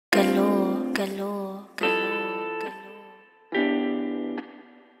galore, galore, galore, galore.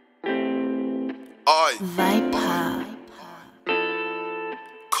 Aye. Viper.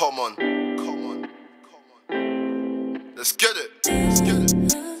 Come on, come on, come on. Let's get it. Let's get it.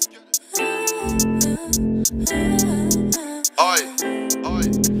 Aye,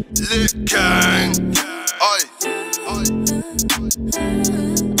 aye. Lit gang. Aye, aye,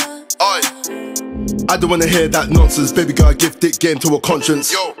 aye. I don't wanna hear that nonsense, baby girl, gift it, get into a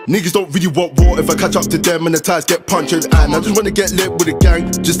conscience. Yo. Niggas don't really want war if I catch up to them and the ties get punctured. And I just wanna get lit with a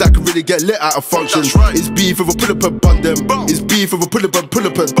gang, just like I can really get lit out of function. Right. It's beef if I pull up and bun them. Boom. It's beef if I pull up and pull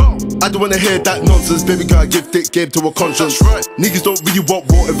up and boom. I don't wanna hear that nonsense, baby girl, gift it, get into a conscience. Right. Niggas don't really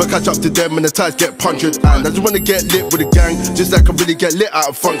want war if I catch up to them and the ties get punctured. And I just wanna get lit with a gang, just like I can really get lit out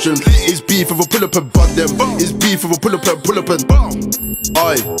of function. It's beef if I pull up and bun them. Boom. It's beef if I pull up and boom.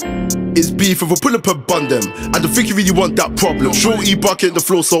 Aye. It's beef if I pull up and bun them. I don't think you really want that problem. Shorty bucket, the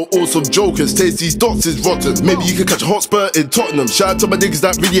flow so awesome. Jokers, taste these dots is rotten. Maybe you can catch a hot spurt in Tottenham. Shout out to my niggas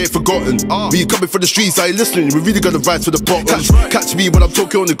that really ain't forgotten. We ain't coming from the streets, I ain't listening. We really gonna rise to the bottom. Catch me when I'm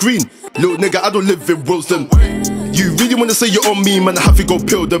talking on the green. Little nigga, I don't live in Wilson. You really wanna say you're on me, man, I have to go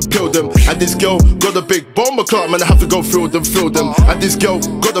pill them. And this girl got a big bomber clock, man, I have to go fill them. And this girl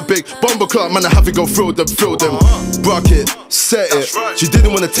got a big bomber clock, man, I have to go fill them. Bucket, set it, she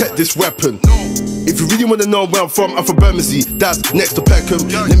didn't wanna take this weapon. If you really wanna know where I'm from Bermondsey, that's next to Peckham.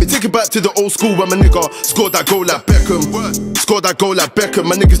 Let me take it back to the old school where my nigga scored that goal like Beckham. Scored that goal like Beckham.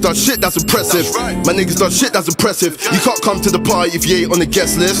 My niggas done shit that's impressive. My niggas done shit that's impressive. You can't come to the party if you ain't on the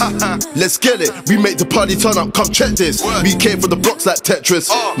guest list. Let's get it. We make the party turn up. Come check this. We came for the blocks like Tetris.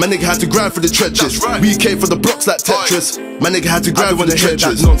 My nigga had to grind for the trenches. We came for the blocks like Tetris. My nigga had to grind for the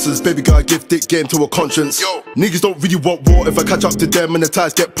trenches. Nonsense, baby girl, gift it, get into a conscience. Niggas don't really want war if I catch up to them and the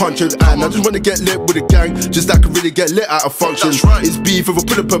ties get punctured. And I just wanna get lit with a gang, just like I can really get lit out of function. It's beef if I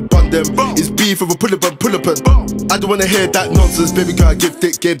pull up and bun them. It's beef if I pull up and I don't wanna hear that nonsense, baby girl, gift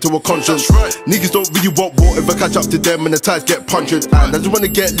it, get into a conscience. Niggas don't really want war if I catch up to them and the ties get punctured. And I just wanna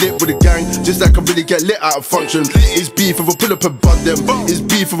get lit with a gang, just like I can really get lit out of function. It's beef if I pull up and bun them. It's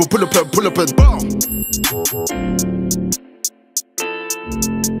beef if I pull up and boom.